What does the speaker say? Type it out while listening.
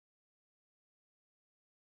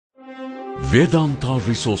Vedanta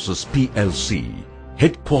Resources plc,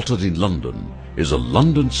 headquartered in London, is a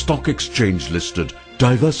London Stock Exchange listed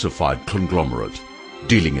diversified conglomerate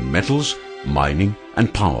dealing in metals, mining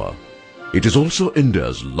and power. It is also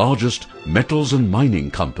India's largest metals and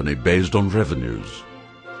mining company based on revenues.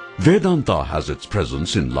 Vedanta has its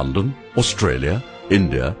presence in London, Australia,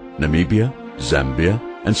 India, Namibia, Zambia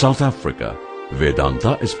and South Africa.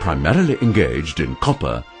 Vedanta is primarily engaged in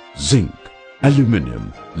copper, zinc,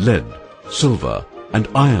 aluminium, lead, silver and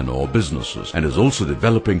iron ore businesses and is also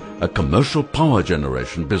developing a commercial power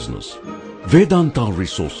generation business. Vedanta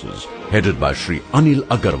Resources, headed by Shri Anil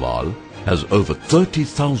Agarwal, has over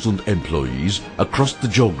 30,000 employees across the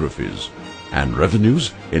geographies and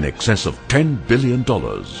revenues in excess of $10 billion.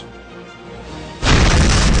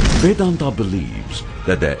 Vedanta believes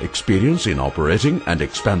that their experience in operating and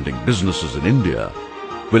expanding businesses in India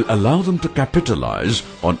will allow them to capitalize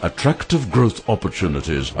on attractive growth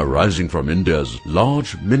opportunities arising from India's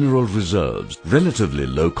large mineral reserves, relatively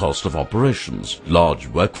low cost of operations, large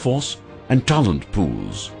workforce and talent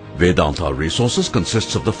pools. Vedanta Resources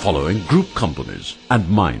consists of the following group companies and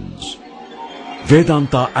mines: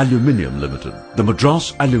 Vedanta Aluminium Limited, the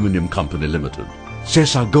Madras Aluminium Company Limited,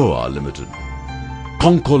 Sesagoa Limited,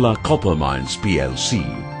 Konkola Copper Mines plc,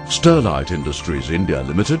 Sterlite Industries India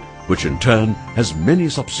Limited, which in turn has many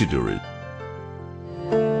subsidiaries.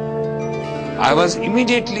 I was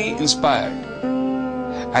immediately inspired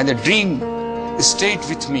and the dream stayed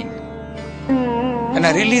with me and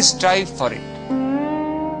I really strive for it.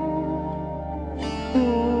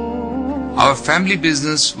 Our family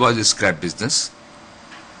business was a scrap business,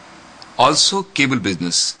 also cable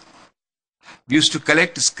business. We used to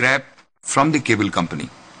collect scrap from the cable company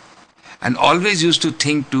and always used to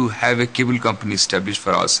think to have a cable company established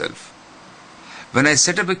for ourselves. When I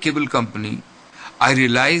set up a cable company, I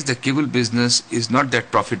realized the cable business is not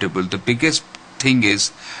that profitable. The biggest thing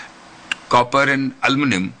is copper and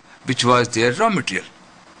aluminum, which was their raw material.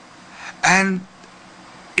 And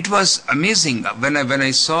it was amazing when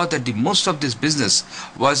I saw that the most of this business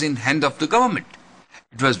was in hand of the government.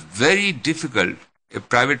 It was very difficult a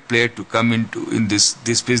private player to come in this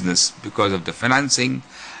business because of the financing,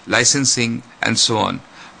 licensing and so on.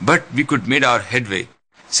 But we could make our headway,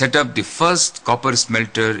 set up the first copper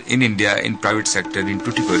smelter in India in private sector in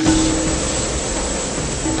Tuticorin.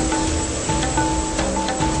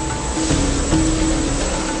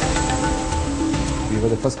 We were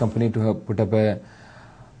the first company to have put up a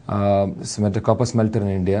copper smelter in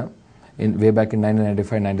India way back in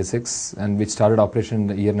 1995-96 and which started operation in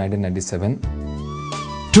the year 1997.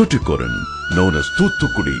 Tuticorin, known as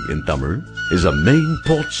Thoothukudi in Tamil, is a main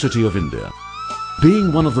port city of India.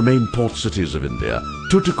 Being one of the main port cities of India,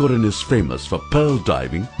 Tuticorin is famous for pearl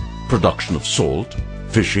diving, production of salt,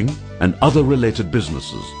 fishing and other related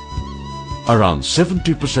businesses. Around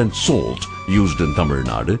 70% salt used in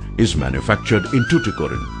Tamilnadu is manufactured in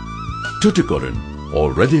Tuticorin. Tuticorin,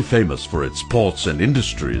 already famous for its ports and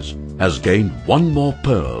industries, has gained one more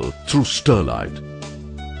pearl through Sterlite.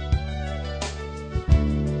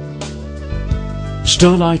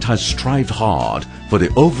 Sterlite has strived hard for the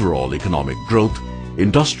overall economic growth,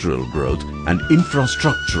 industrial growth and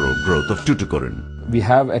infrastructural growth of Tuticorin. We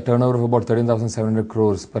have a turnover of about 13,700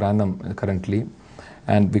 crores per annum currently,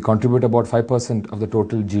 and we contribute about 5% of the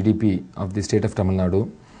total GDP of the state of Tamil Nadu.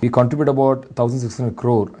 We contribute about 1,600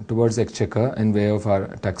 crore towards exchequer in way of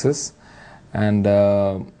our taxes, and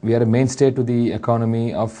we are a mainstay to the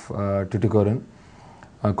economy of Tuticorin,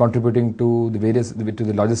 contributing to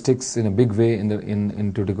the logistics in a big way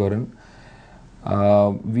in Tuticorin.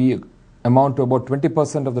 We amount to about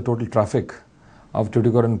 20% of the total traffic of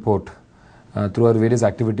Tuticorin port through our various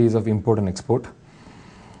activities of import and export.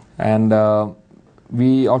 And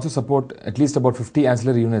we also support at least about 50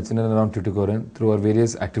 ancillary units in and around Tuticorin through our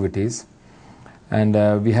various activities. And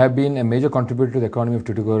we have been a major contributor to the economy of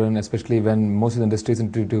Tuticorin, especially when most of the industries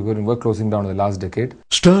in Tuticorin were closing down in the last decade.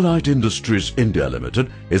 Sterlite Industries India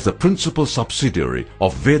Limited is the principal subsidiary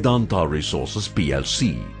of Vedanta Resources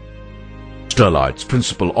plc. Sterlite's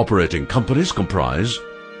principal operating companies comprise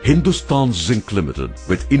Hindustan Zinc Limited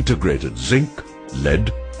with integrated zinc,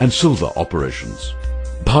 lead and silver operations,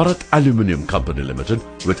 Bharat Aluminium Company Limited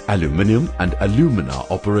with aluminium and alumina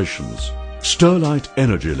operations, Sterlite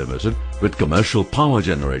Energy Limited with commercial power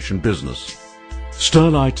generation business,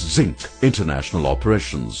 Sterlite Zinc International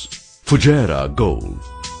Operations, Fujairah Gold,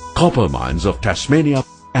 Copper Mines of Tasmania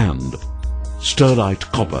and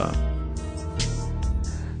Sterlite Copper.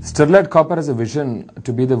 Sterlite Copper has a vision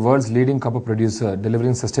to be the world's leading copper producer,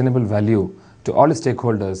 delivering sustainable value to all its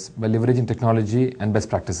stakeholders by leveraging technology and best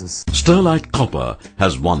practices. Sterlite Copper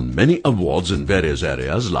has won many awards in various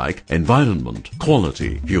areas like environment,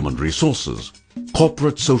 quality, human resources,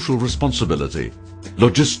 corporate social responsibility,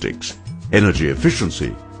 logistics, energy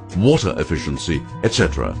efficiency, water efficiency,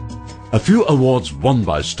 etc. A few awards won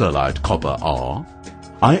by Sterlite Copper are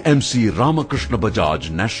IMC Ramakrishna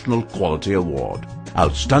Bajaj National Quality Award,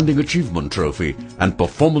 Outstanding Achievement Trophy and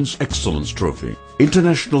Performance Excellence Trophy,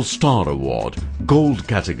 International Star Award, Gold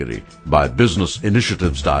category by Business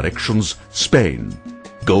Initiatives Directions, Spain,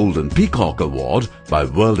 Golden Peacock Award by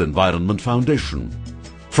World Environment Foundation,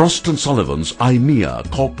 Frost & Sullivan's IMEA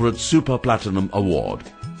Corporate Super Platinum Award,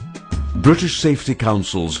 British Safety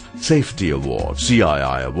Council's Safety Award,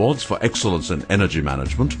 CII Awards for Excellence in Energy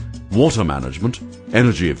Management, Water Management,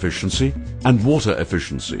 Energy Efficiency and Water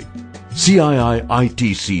Efficiency, CII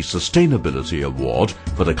ITC Sustainability Award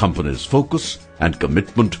for the company's focus and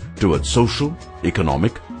commitment towards social,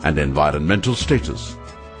 economic and environmental status.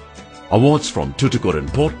 Awards from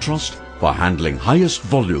Tuticorin Port Trust for handling highest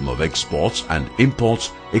volume of exports and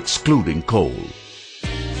imports excluding coal.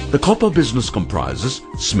 The copper business comprises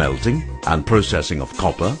smelting and processing of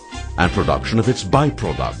copper and production of its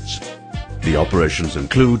byproducts. The operations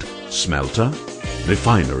include smelter,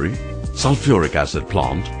 refinery, sulfuric acid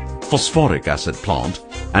plant, phosphoric acid plant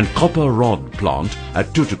and copper rod plant at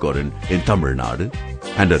Tuticorin in Tamilnadu,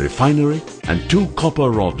 and a refinery and 2 copper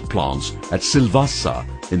rod plants at Silvassa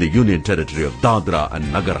in the Union Territory of Dadra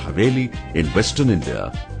and Nagar Haveli in Western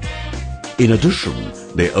India. In addition,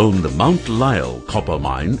 they own the Mount Lyell copper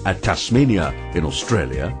mine at Tasmania in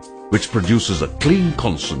Australia, which produces a clean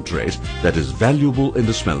concentrate that is valuable in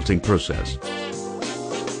the smelting process.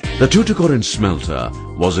 The Tuticorin smelter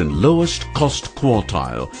was in lowest cost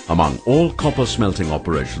quartile among all copper smelting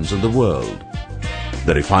operations in the world.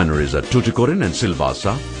 The refineries at Tuticorin and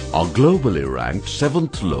Silvassa are globally ranked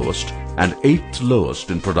 7th lowest and 8th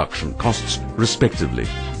lowest in production costs respectively.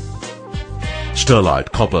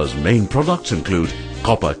 Sterlite Copper's main products include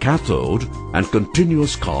copper cathode and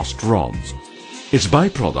continuous cast rods. Its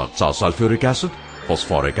byproducts are sulfuric acid,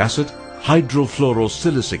 phosphoric acid,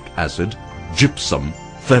 hydrofluorosilicic acid, gypsum,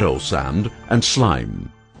 ferrosand and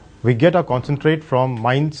slime. We get our concentrate from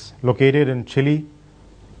mines located in Chile,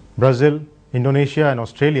 Brazil, Indonesia and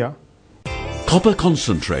Australia. Copper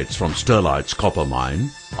concentrates from Sterlite's copper mine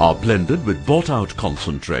are blended with bought-out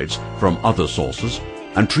concentrates from other sources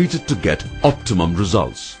and treated to get optimum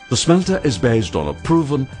results. The smelter is based on a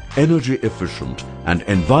proven, energy-efficient and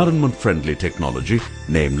environment-friendly technology,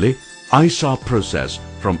 namely ISA process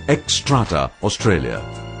from Xstrata, Australia.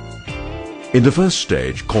 In the first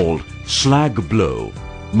stage, called slag blow,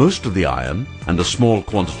 most of the iron and a small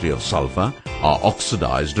quantity of sulfur are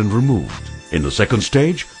oxidized and removed. In the second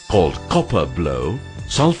stage, called copper blow,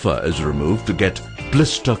 sulfur is removed to get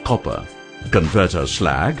blister copper. Converter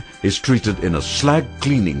slag is treated in a slag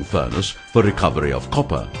cleaning furnace for recovery of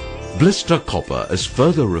copper. Blister copper is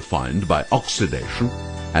further refined by oxidation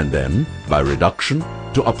and then by reduction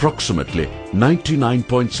to approximately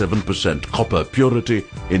 99.7% copper purity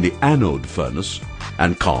in the anode furnace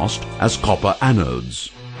and cast as copper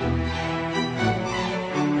anodes.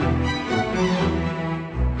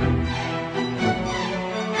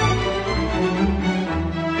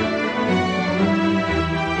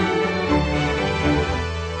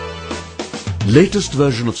 Latest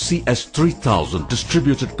version of CS3000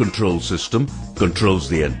 distributed control system controls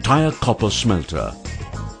the entire copper smelter.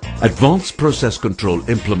 Advanced process control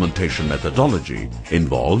implementation methodology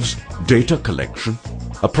involves data collection,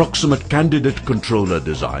 approximate candidate controller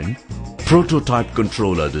design, prototype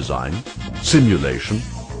controller design, simulation,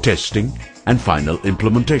 testing and final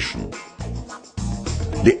implementation.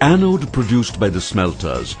 The anode produced by the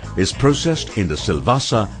smelters is processed in the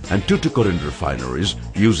Silvassa and Tuticorin refineries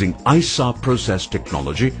using ISA process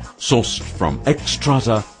technology sourced from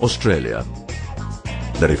Xstrata, Australia.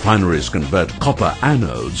 The refineries convert copper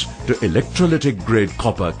anodes to electrolytic grade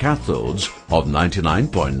copper cathodes of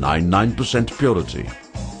 99.99% purity.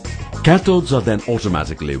 Cathodes are then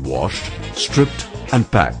automatically washed, stripped and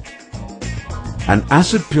packed. An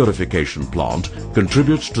acid purification plant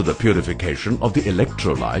contributes to the purification of the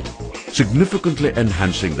electrolyte, significantly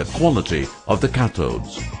enhancing the quality of the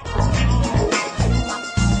cathodes.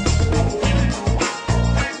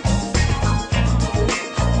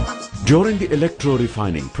 During the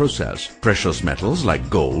electro-refining process, precious metals like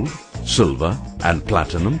gold, silver and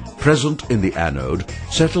platinum present in the anode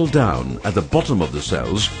settle down at the bottom of the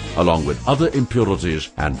cells along with other impurities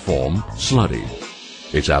and form slurry.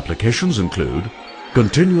 Its applications include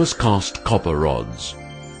continuous cast copper rods,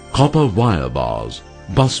 copper wire bars,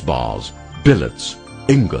 bus bars, billets,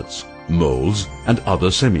 ingots, molds and other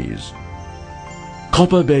semis.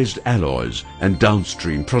 Copper-based alloys and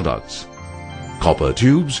downstream products. Copper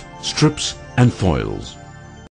tubes, strips and foils.